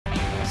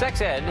Sex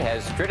ed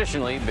has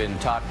traditionally been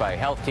taught by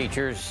health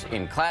teachers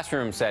in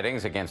classroom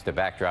settings against a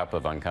backdrop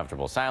of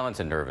uncomfortable silence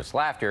and nervous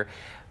laughter.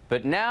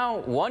 But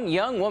now one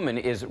young woman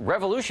is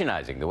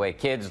revolutionizing the way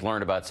kids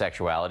learn about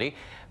sexuality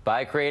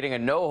by creating a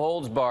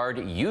no-holds-barred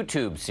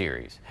YouTube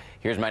series.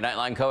 Here's my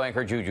Nightline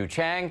co-anchor Juju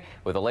Chang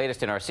with the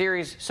latest in our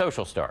series,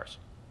 Social Stars.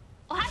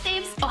 Oh, hi,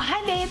 babes. Oh,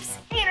 hi, babes.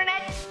 Hey,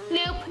 Internet.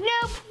 Nope.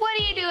 What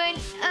are you doing?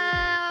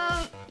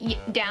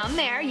 Down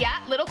there. Yeah,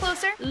 little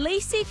closer.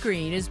 Laci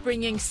Green is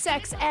bringing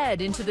sex ed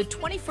into the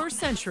 21st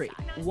century,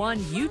 one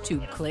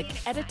YouTube click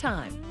at a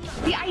time.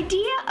 The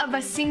idea of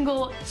a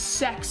single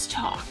sex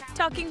talk.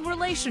 Talking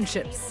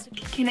relationships.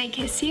 Can I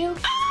kiss you?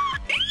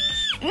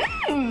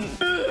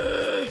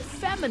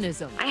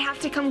 Feminism. I have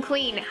to come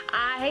clean.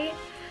 I,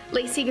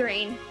 Laci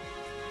Green,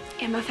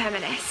 am a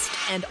feminist.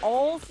 And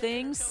all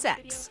things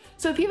sex.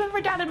 So if you've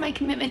ever doubted my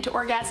commitment to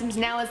orgasms,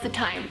 now is the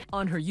time.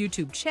 On her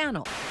YouTube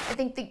channel. I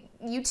think the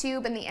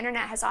YouTube and the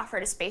internet has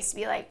offered a space to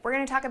be like, we're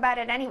going to talk about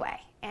it anyway.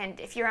 And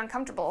if you're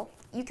uncomfortable,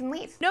 you can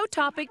leave. No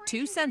topic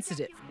too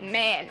sensitive.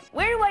 Man,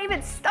 where do I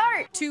even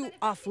start? Too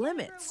off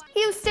limits.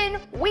 Houston,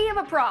 we have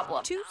a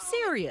problem. Too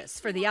serious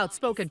for the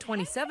outspoken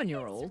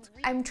 27-year-old.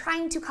 I'm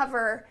trying to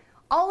cover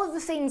all of the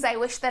things I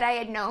wish that I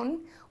had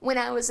known when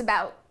I was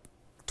about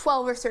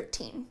 12 or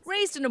 13.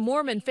 Raised in a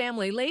Mormon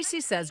family,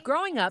 Laci says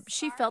growing up,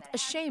 she felt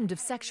ashamed of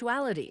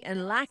sexuality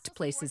and lacked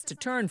places to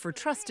turn for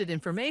trusted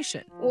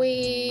information.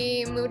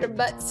 We moved our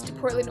butts to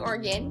Portland,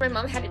 Oregon. My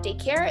mom had a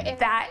daycare. And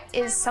that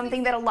is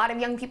something that a lot of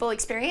young people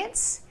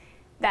experience.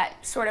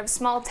 That sort of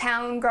small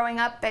town growing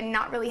up and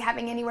not really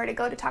having anywhere to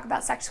go to talk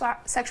about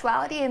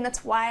sexuality, and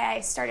that's why I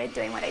started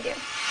doing what I do.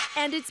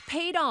 And it's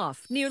paid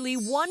off. Nearly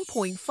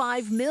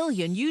 1.5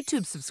 million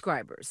YouTube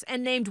subscribers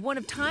and named one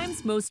of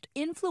Time's most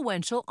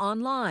influential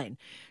online.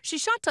 She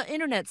shot to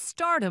internet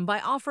stardom by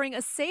offering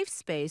a safe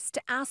space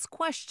to ask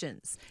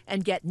questions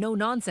and get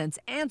no-nonsense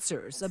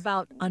answers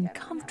about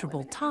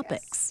uncomfortable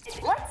topics.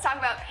 Let's talk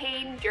about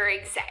pain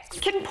during sex.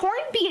 Can porn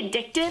be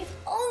addictive?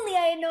 Only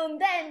I had known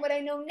then what I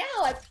know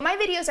now. My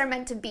videos are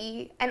meant to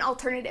be an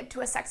alternative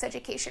to a sex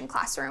education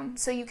classroom.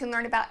 So you can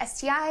learn about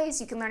STIs,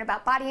 you can learn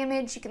about body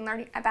image, you can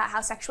learn about how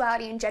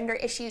sexuality and gender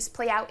issues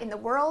play out in the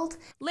world.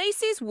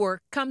 Laci's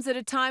work comes at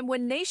a time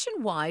when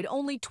nationwide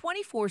only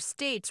 24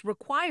 states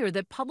require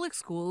that public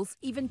schools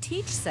even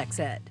teach sex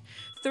ed.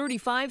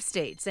 35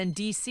 states and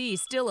D.C.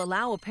 still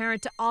allow a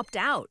parent to opt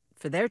out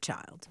for their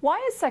child.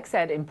 Why is sex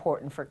ed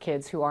important for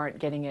kids who aren't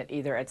getting it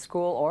either at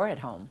school or at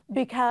home?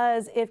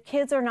 Because if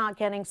kids are not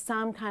getting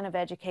some kind of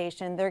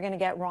education, they're going to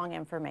get wrong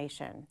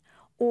information.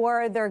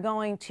 Or they're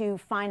going to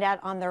find out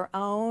on their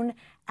own,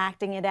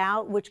 acting it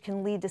out, which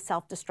can lead to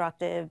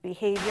self-destructive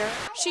behavior.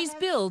 She's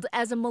billed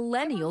as a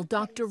millennial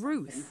Dr.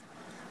 Ruth.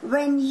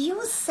 When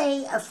you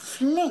say a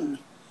fling,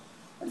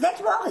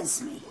 that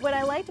worries me. What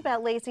I liked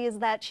about Laci is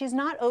that she's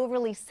not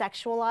overly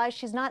sexualized.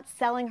 She's not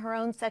selling her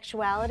own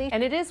sexuality.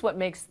 And it is what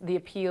makes the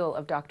appeal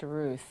of Dr.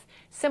 Ruth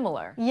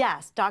similar.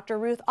 Yes, Dr.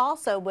 Ruth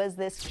also was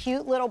this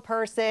cute little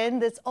person,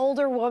 this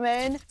older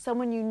woman,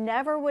 someone you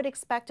never would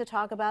expect to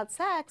talk about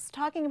sex,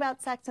 talking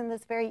about sex in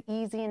this very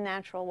easy and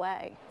natural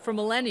way. For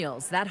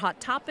millennials, that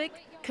hot topic,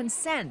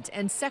 consent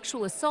and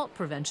sexual assault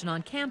prevention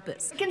on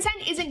campus.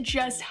 Consent isn't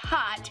just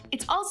hot,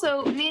 it's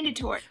also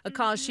mandatory. A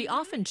cause she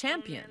often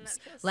champions.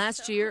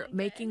 Last year,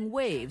 making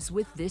waves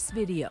with this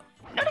video.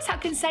 Notice how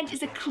consent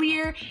is a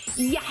clear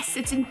yes,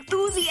 it's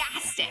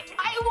enthusiastic.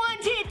 I want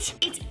it!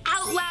 It's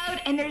out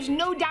loud and there's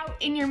no doubt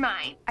in your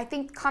mind. I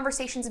think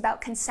conversations about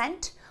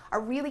consent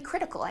are really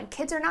critical, and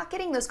kids are not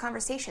getting those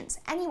conversations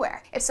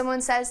anywhere. If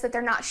someone says that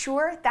they're not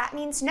sure, that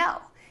means no.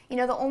 You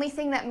know, the only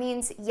thing that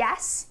means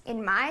yes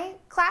in my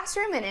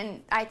classroom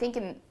and I think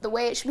in the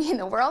way it should be in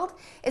the world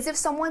is if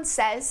someone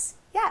says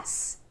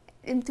yes,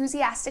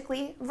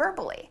 enthusiastically,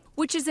 verbally.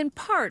 Which is in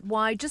part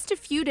why just a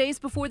few days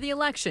before the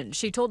election,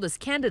 she told us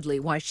candidly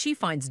why she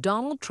finds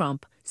Donald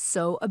Trump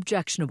so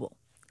objectionable.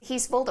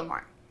 He's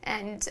Voldemort,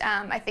 and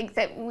I think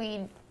that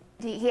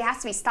he has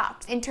to be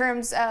stopped in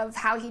terms of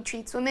how he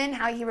treats women,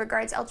 how he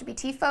regards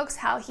LGBT folks,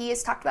 how he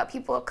has talked about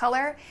people of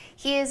color.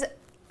 He is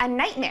a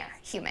nightmare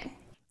human.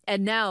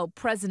 And now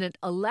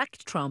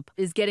President-elect Trump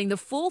is getting the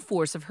full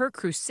force of her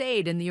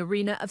crusade in the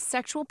arena of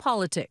sexual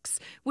politics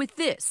with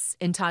this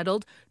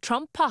entitled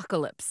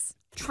Trumpocalypse.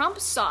 Trump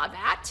saw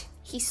that.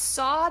 He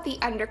saw the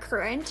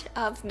undercurrent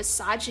of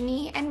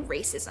misogyny and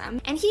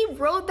racism, and he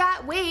rode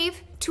that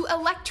wave to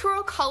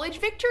electoral college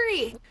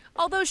victory.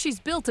 Although she's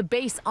built a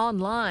base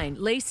online,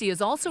 Laci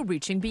is also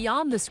reaching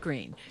beyond the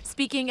screen,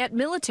 speaking at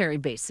military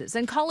bases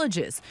and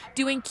colleges,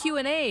 doing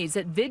Q&As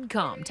at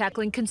VidCom,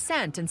 tackling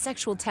consent and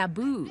sexual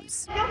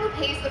taboos. You know who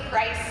pays the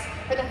price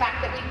for the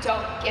fact that we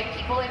don't give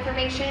people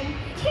information?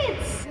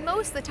 Kids.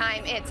 Most of the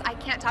time it's, I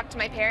can't talk to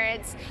my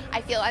parents,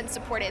 I feel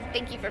unsupported,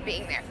 thank you for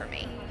being there for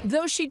me.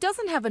 Though she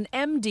doesn't have an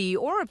MD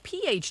or a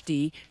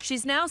PhD,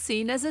 she's now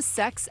seen as a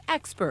sex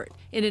expert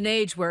in an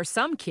age where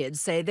some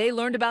kids say they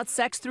learned about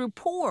sex through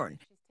porn.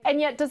 And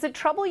yet, does it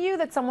trouble you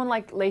that someone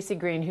like Laci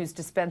Green, who's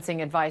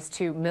dispensing advice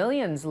to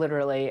millions,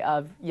 literally,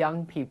 of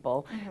young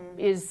people,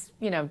 is,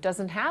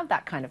 doesn't have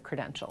that kind of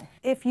credential?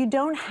 If you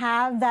don't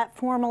have that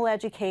formal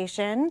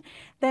education,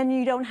 then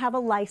you don't have a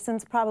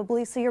license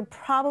probably, so you're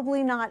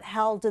probably not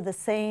held to the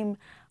same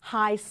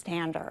high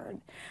standard.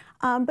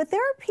 But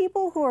there are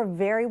people who are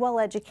very well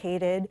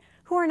educated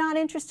who are not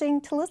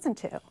interesting to listen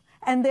to,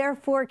 and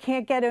therefore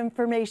can't get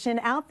information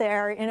out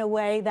there in a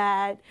way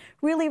that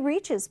really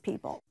reaches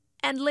people.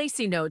 And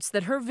Laci notes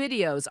that her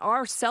videos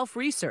are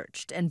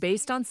self-researched and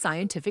based on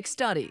scientific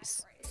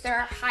studies. There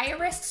are higher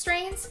risk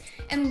strains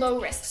and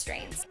low risk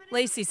strains.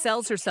 Laci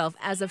sells herself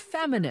as a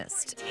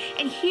feminist,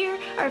 And here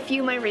are a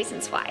few of my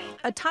reasons why.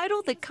 a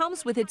title that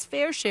comes with its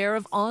fair share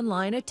of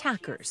online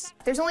attackers.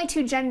 There's only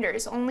two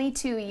genders, only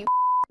two, you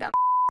dumb.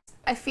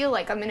 I feel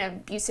like I'm in an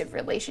abusive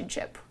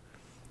relationship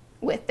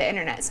with the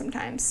internet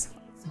sometimes.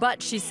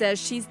 But she says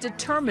she's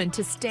determined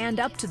to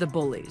stand up to the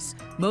bullies,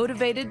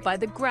 motivated by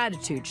the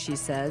gratitude she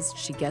says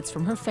she gets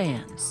from her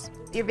fans.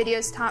 Your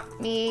videos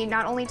taught me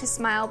not only to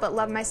smile, but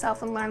love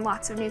myself and learn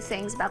lots of new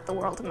things about the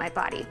world and my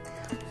body.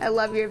 I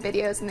love your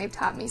videos and they've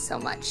taught me so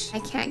much. I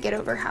can't get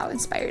over how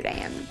inspired I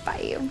am by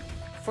you.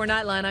 For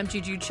Nightline, I'm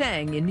Juju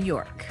Chang in New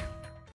York.